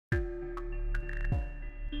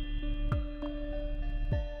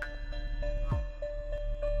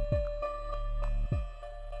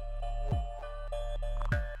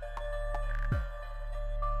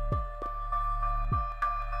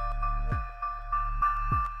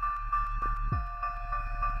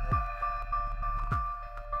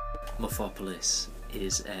Morphopolis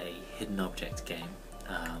is a hidden object game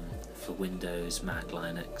for Windows, Mac,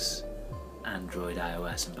 Linux, Android,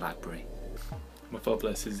 iOS and Blackberry.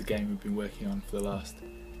 Morphopolis is a game we've been working on for the last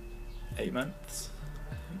 8 months,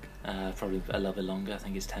 I think. Probably a little bit longer, I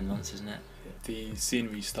think it's 10 months, isn't it? The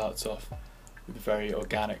scenery starts off with a very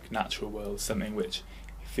organic, natural world, something which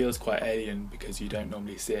feels quite alien because you don't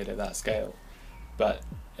normally see it at that scale, but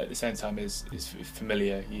at the same time is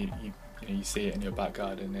familiar. You see it in your back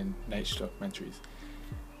garden in nature documentaries,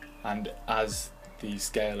 and as the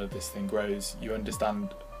scale of this thing grows, you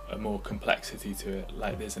understand a more complexity to it,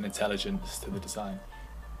 like there's an intelligence to the design.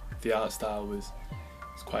 The art style was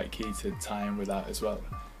quite key to tie in with that as well.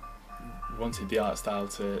 We wanted the art style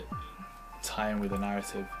to tie in with the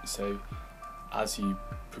narrative, so as you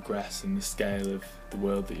progress and the scale of the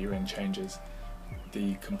world that you're in changes,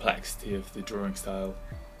 the complexity of the drawing style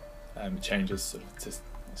changes sort of to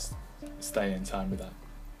stay in time with that.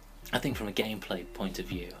 I think from a gameplay point of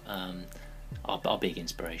view, our big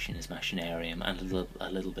inspiration is Machinarium, and a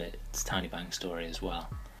little bit Tiny Bang Story as well.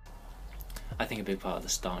 I think a big part of the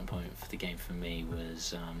starting point for the game for me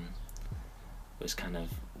was kind of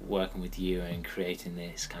working with you and creating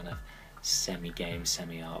this kind of semi-game,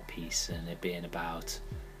 semi-art piece, and it being about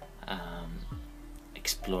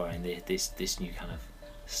exploring this new kind of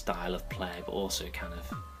style of play, but also kind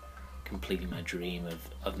of completing my dream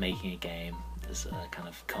of making a game that kind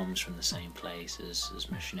of comes from the same place as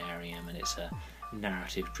Machinarium, and it's a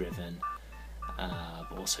narrative-driven,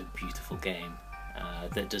 but also beautiful game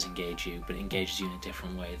that does engage you, but it engages you in a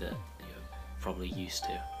different way that you're probably used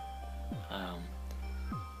to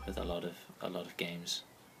with a lot of games.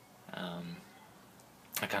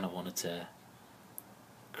 I kind of wanted to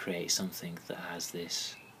create something that has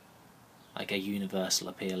this, like, a universal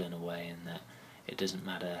appeal in a way, in that it doesn't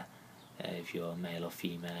matter if you're male or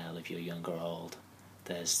female, if you're young or old,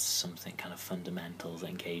 there's something kind of fundamental that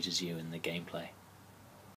engages you in the gameplay.